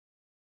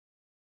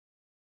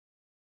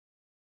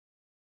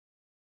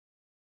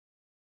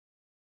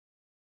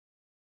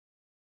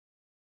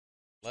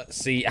Let's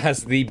see,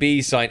 as the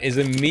B site is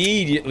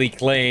immediately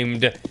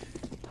claimed.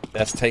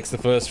 Des takes the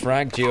first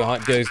frag,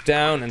 HiGHLiGHTS goes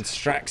down, and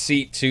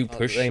Straxy to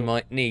push they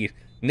might need.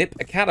 Nip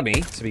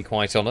Academy, to be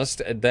quite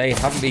honest, they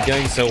haven't been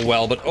going so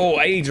well, but oh,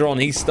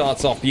 Adron, he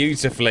starts off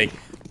beautifully.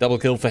 Double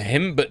kill for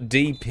him, but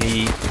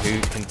DP who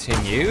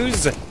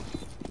continues.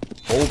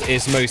 Hold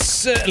is most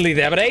certainly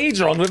there, but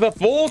Adron with a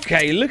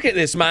 4K, look at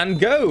this man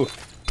go.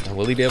 Now,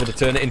 will he be able to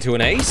turn it into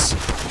an ace?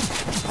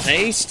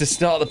 Ace to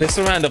start the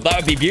pistol round up. That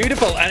would be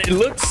beautiful. And it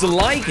looks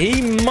like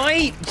he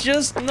might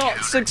just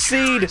not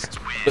succeed.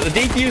 But the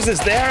defuser's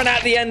there, and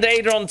at the end,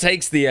 Adron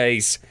takes the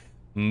ace.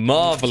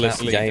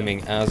 Marvelously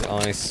gaming, as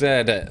I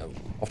said.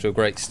 Off to a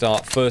great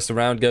start. First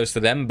round goes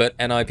to them, but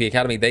NIP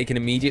Academy, they can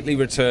immediately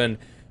return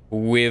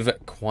with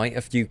quite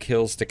a few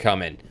kills to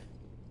come in.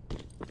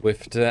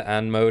 Swifter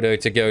and Modo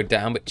to go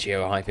down, but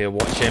HiGHLiGHTS here,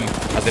 watch him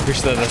as they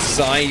push to the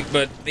side,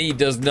 but he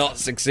does not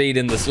succeed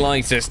in the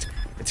slightest.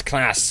 It's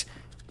Class.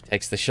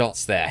 Takes the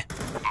shots there.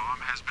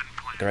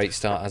 Great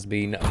start has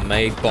been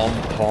made. Bomb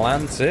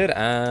planted.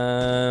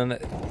 And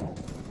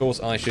of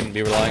course I shouldn't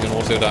be relying on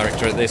auto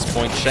director at this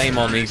point. Shame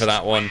on me for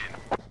that one.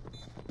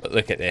 But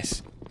look at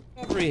this.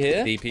 Recovery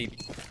here. DP.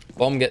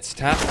 Bomb gets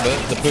tapped, but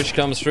the push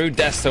comes through.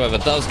 Des, however,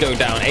 does go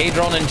down.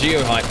 Adron and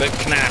HiGHLiGHTS, but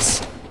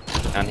Knass.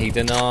 Can he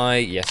deny?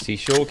 Yes, he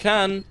sure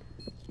can.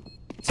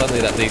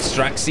 Suddenly that leaves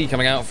Straxy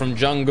coming out from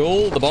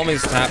jungle. The bomb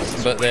is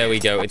tapped, but there we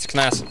go. It's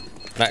Knass.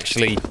 And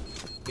actually,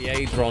 the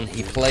Adron,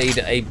 he played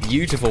a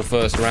beautiful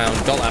first round.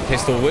 Got that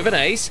pistol with an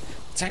ace.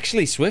 It's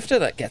actually Swifter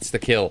that gets the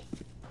kill.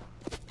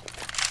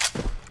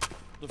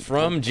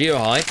 From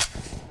HiGHLiGHTS.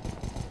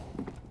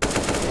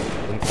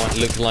 Doesn't quite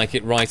look like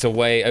it right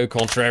away. Au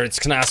contraire, it's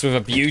Knass with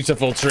a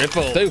beautiful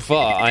triple. So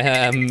far, I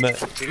am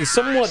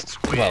somewhat,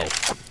 well,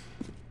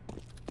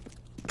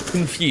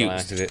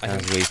 confused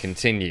as we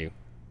continue.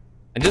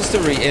 And just to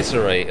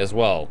reiterate as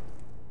well,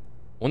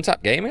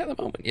 OneTap gaming at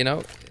the moment, you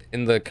know,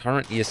 in the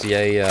current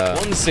ESEA,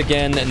 once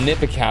again,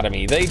 Nip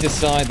Academy, they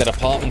decide that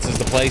apartments is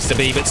the place to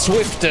be, but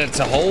Swifter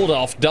to hold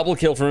off, double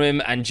kill from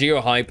him, and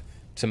HiGHLiGHTS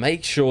to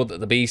make sure that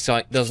the B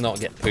site does not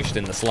get pushed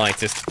in the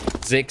slightest.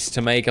 Zix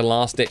to make a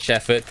last-ditch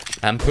effort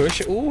and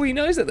push. Oh, he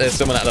knows that there's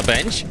someone at the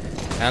bench.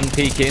 And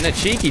peek in, a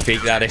cheeky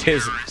peek that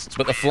is,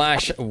 but the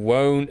flash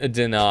won't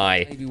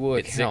deny. Maybe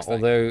work out,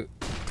 although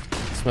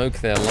smoke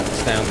there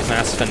locks down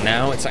Knass for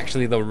now. It's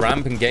actually the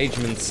ramp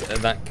engagements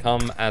that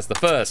come as the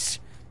first.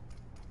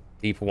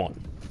 Deep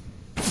one.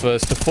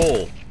 First to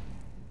fall.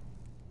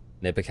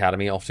 Nip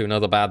Academy off to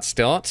another bad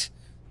start.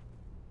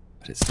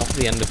 But it's not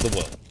the end of the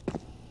world.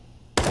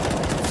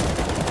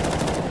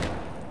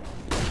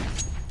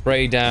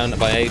 Spray down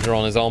by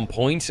Adron is on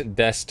point.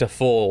 Des to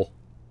fall.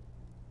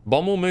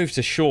 Bomb will move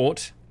to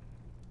short.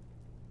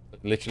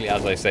 But literally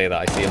as I say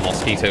that, I see a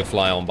mosquito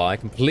fly on by.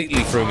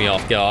 Completely threw me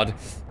off guard.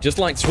 Just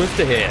like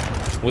Swifter here.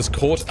 Was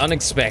caught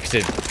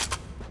unexpected.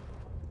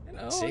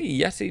 Oh,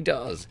 yes he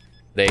does.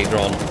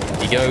 Adron,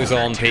 he goes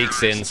on,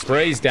 peeks in,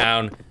 sprays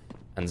down,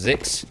 and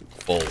Zix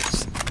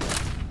falls.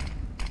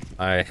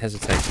 I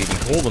hesitate to even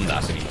call them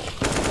that anymore.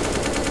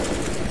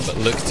 But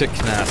look to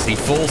Knass, he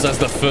falls as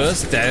the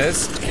first. Des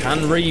can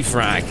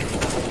refrag.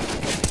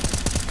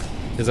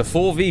 There's a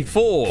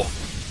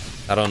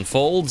 4v4 that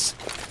unfolds.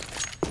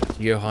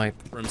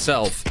 HiGHLiGHTS for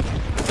himself.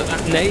 But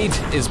that nade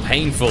is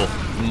painful.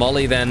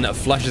 Molly then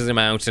flushes him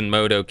out, and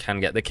Modo can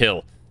get the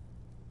kill.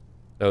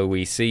 So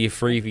we see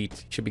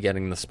 3v should be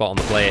getting the spot on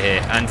the player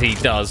here, and he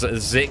does.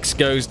 Zix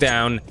goes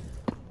down.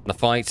 The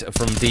fight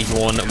from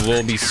D1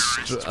 will be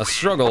a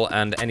struggle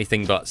and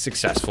anything but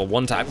successful.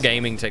 OneTap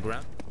gaming take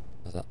round.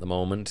 As at the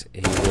moment,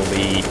 he will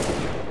be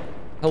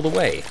held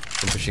away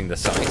from pushing the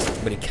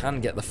site, but he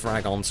can get the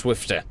frag on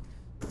Swifter.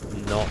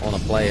 Not on a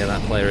player.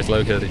 That player is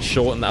located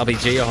short, and that'll be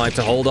HiGHLiGHTS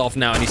to hold off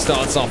now, and he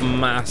starts off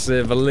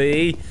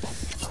massively.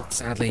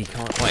 Sadly, he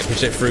can't quite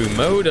push it through.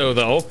 Modo,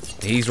 though,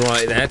 he's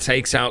right there,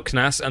 takes out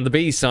Knass, and the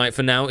B site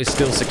for now is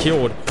still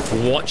secured.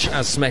 Watch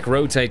as Smek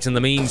rotates in the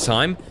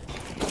meantime.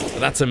 But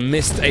that's a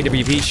missed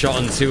AWP shot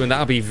on two, and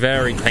that'll be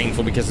very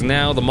painful because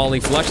now the molly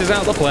flushes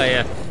out the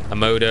player, and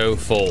Modo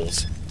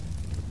falls.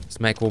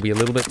 Smek will be a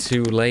little bit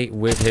too late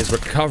with his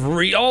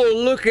recovery. Oh,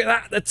 look at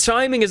that! The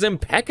timing is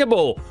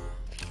impeccable!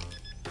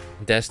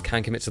 Des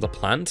can commit to the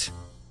plant,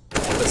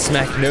 but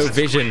Smek, no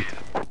vision.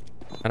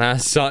 And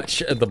as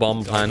such, the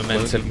bomb plan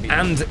momentum,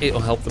 and it'll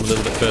help them a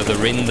little bit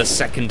further in the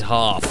second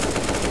half.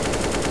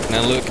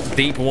 Now look,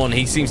 Deep One,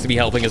 he seems to be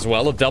helping as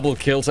well. A double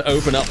kill to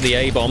open up the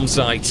A-bomb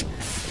site.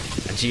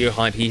 And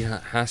HiGHLiGHTS, he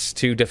has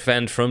to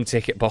defend from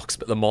ticket box,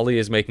 but the molly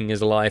is making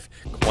his life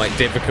quite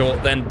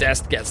difficult. Then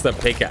Dest gets the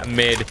pick at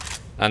mid,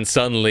 and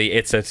suddenly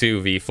it's a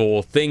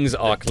 2v4. Things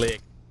are clear.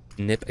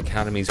 Nip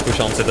Academy's push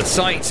onto the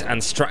site,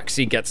 and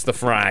Straxy gets the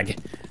frag.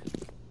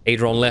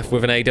 Adron left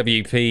with an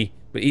AWP.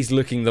 But he's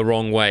looking the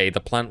wrong way. The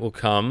plant will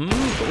come.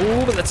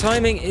 Ooh, but the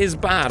timing is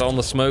bad on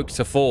the smoke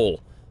to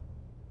fall.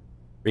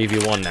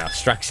 3v1 now.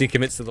 Straxy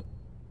commits to the...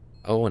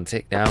 Oh, and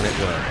tick down it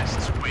will.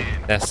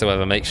 Yes,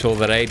 however, make sure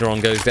that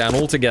Adron goes down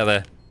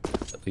altogether.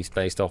 At least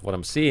based off what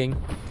I'm seeing.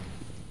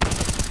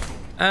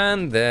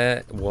 And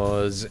there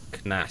was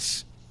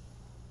Knass.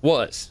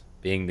 Was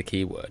being the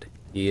key word.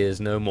 He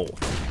is no more.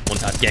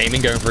 OneTap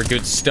Gaming going for a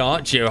good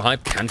start.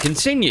 HiGHLiGHTS can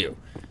continue.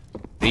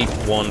 Deep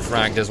one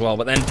fragged as well,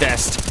 but then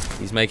Dest,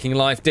 he's making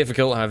life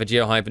difficult. However,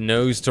 HiGHLiGHTS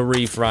knows to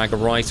refrag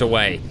right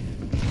away.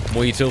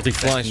 More utility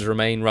flights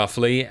remain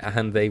roughly,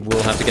 and they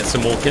will have to get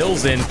some more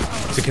kills in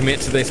to commit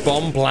to this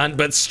bomb plant.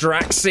 But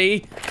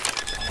Straxy,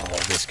 oh,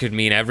 this could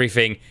mean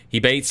everything. He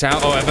baits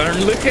out, however,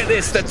 and look at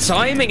this. The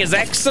timing is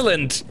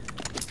excellent.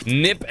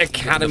 Nip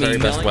Academy, the very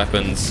best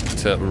weapons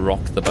to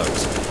rock the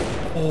boat.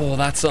 Oh,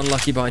 that's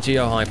unlucky by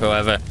HiGHLiGHTS,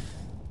 however.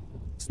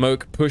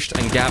 Smoke pushed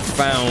and gap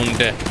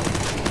found.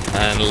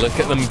 And look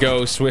at them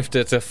go.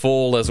 Swifter to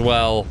fall as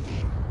well.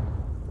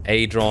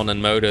 Adron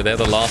and Modo, they're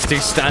the last two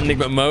standing,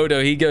 but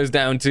Modo, he goes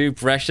down too.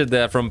 Pressured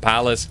there from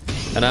Palace.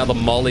 And now the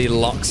molly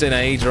locks in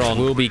Adron.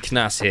 Will be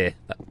Knas here.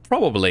 That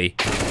probably,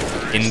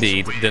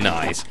 indeed,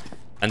 denies.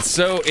 And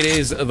so it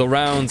is the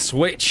round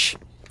switch.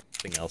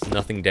 Nothing else,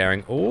 nothing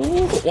daring.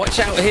 Oh, but watch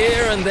out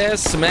here, and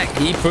there's Smek.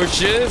 He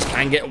pushes,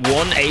 can get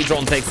one.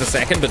 Adron takes the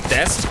second, but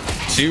Dest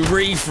to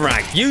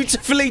refrag.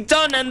 Beautifully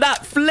done, and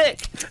that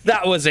flick,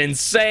 that was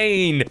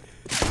insane.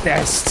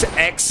 Dest,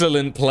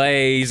 excellent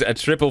plays. A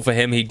triple for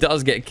him. He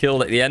does get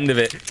killed at the end of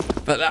it,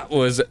 but that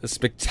was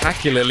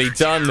spectacularly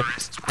done.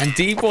 And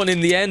deep one in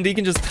the end, he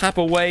can just tap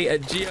away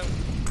at Geo.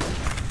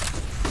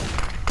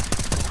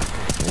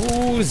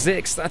 Ooh,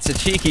 Zix, that's a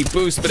cheeky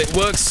boost, but it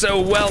works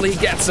so well, he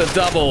gets a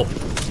double.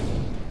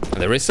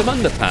 There is some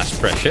underpass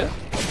pressure.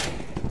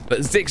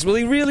 But Zix, will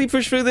he really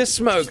push through this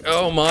smoke?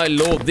 Oh my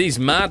lord, these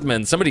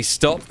madmen. Somebody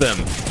stop them.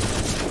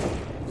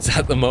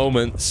 At the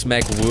moment,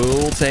 Smek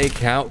will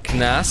take out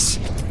Knas.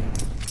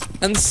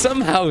 And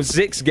somehow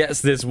Zix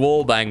gets this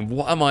wallbang.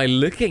 What am I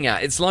looking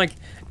at? It's like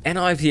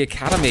NIP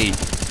Academy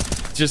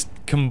just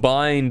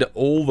combined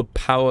all the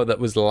power that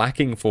was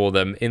lacking for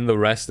them in the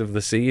rest of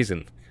the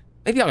season.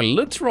 Maybe I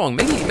looked wrong.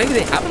 Maybe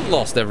they haven't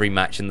lost every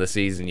match in the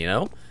season, you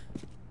know?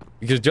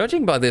 Because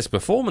judging by this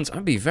performance,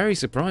 I'd be very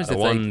surprised if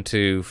 1,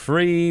 2,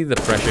 3. The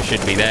pressure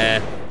should be there.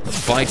 The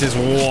fight is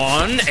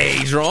won.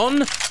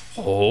 Adron.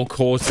 Oh,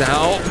 caught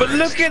out. But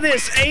look at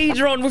this.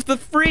 Adron with the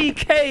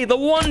 3K. The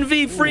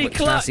 1v3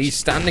 clutch. He's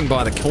standing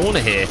by the corner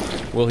here.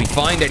 Will he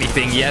find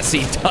anything? Yes,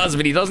 he does.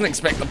 But he doesn't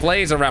expect the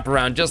players to wrap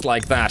around just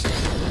like that.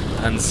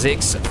 And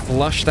Zix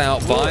flushed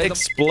out by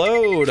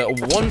Explode.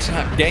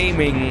 OneTap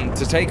Gaming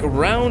to take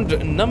round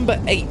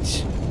number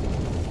 8.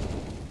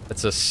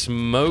 It's a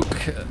smoke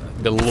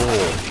galore.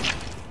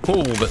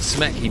 Oh, but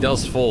Smek, he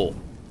does fall.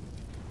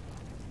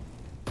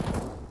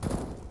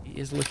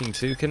 He is looking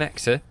to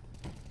connector.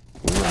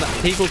 Ooh,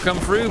 that peak will come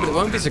through, but it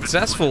won't be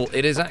successful.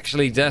 It is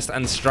actually Dest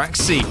and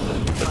Straxy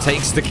that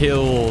takes the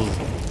kill.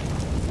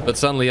 But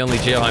suddenly only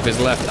HiGHLiGHTS is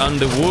left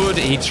under wood.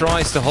 He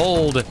tries to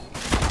hold.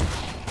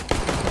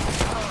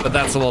 But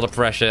that's a lot of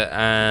pressure,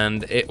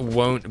 and it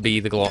won't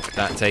be the Glock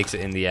that takes it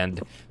in the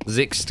end.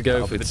 Zix to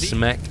go with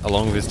Smek,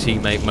 along with his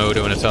teammate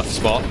Modo in a tough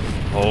spot.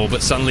 Oh,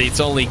 but suddenly it's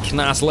only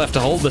Knas left to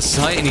hold the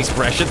site, and he's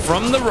pressured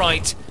from the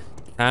right.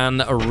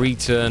 Can a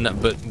return,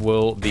 but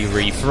will be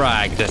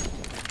refragged.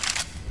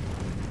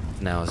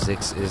 Now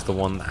Zix is the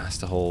one that has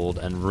to hold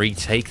and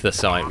retake the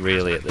site,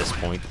 really, at this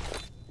point.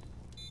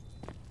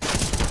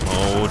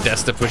 Oh,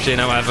 Dest to push in,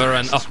 however,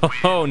 and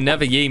oh,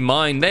 never ye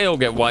mind. They all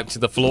get wiped to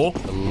the floor.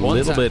 A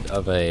little bit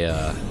of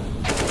a,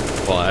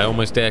 well, I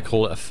almost dare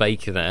call it a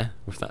fake there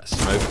with that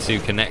smoke 2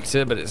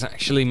 connector, but it's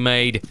actually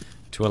made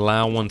to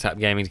allow OneTap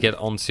Gaming to get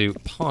onto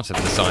part of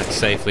the site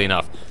safely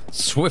enough.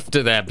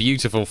 Swifter there,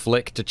 beautiful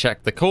flick to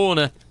check the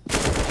corner.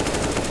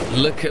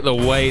 Look at the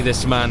way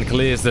this man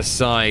clears the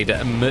side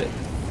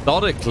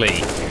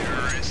methodically.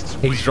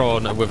 He's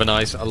drawn with a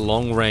nice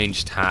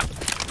long-range tap.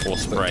 Or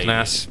spray.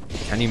 Knas,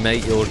 can you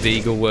make your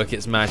deagle work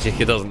its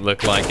magic? It doesn't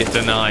look like it.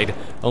 Denied.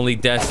 Only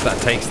Dest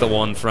that takes the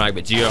 1 frag,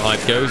 but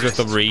HiGHLiGHTS goes with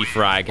the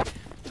refrag.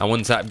 And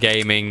OneTap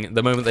Gaming,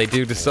 the moment they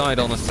do decide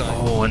on a side.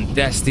 Oh, and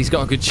Dest, he's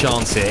got a good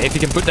chance here. If he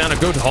can put down a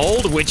good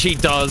hold, which he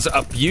does,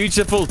 a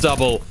beautiful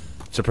double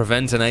to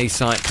prevent an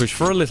A-site push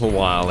for a little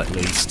while, at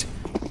least.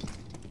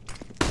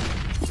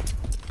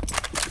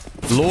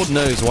 Lord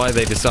knows why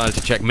they decided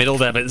to check middle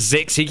there, but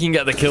Zix, he can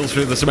get the kills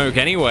through the smoke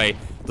anyway.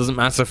 Doesn't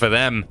matter for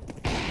them.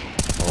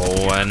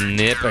 Oh, and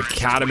Nip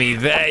Academy,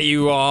 there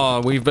you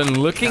are. We've been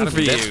looking for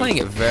you. They're playing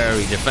it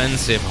very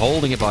defensive,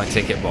 holding it by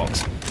ticket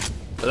box.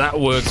 But that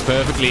works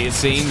perfectly, it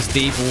seems.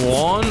 Deep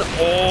 1.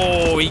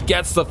 Oh, he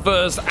gets the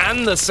first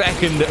and the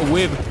second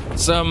with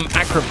some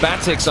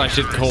acrobatics, I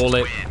should call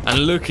it.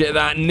 And look at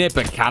that, Nip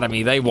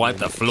Academy. They wipe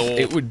the floor.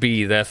 It would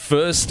be their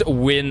first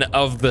win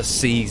of the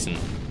season.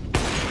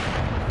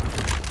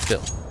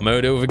 Still,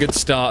 Modo with a good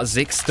start.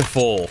 Zix to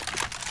fall.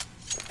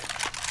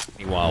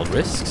 Any wild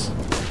risks?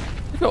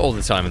 Got all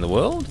the time in the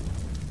world.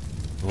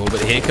 Oh,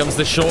 but here comes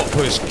the short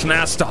push.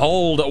 Knas to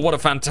hold. What a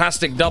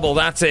fantastic double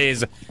that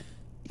is.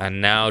 And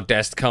now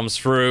Dest comes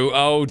through.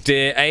 Oh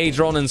dear.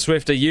 Adron and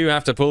Swifter, you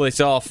have to pull it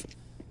off.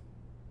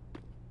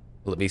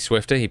 Will it be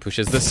Swifter? He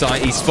pushes the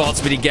site. He spots,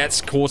 but he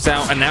gets caught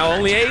out. And now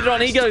only Adron.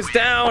 He goes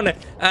down.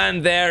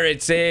 And there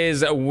it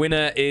is. A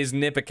winner is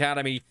Nip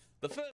Academy. The first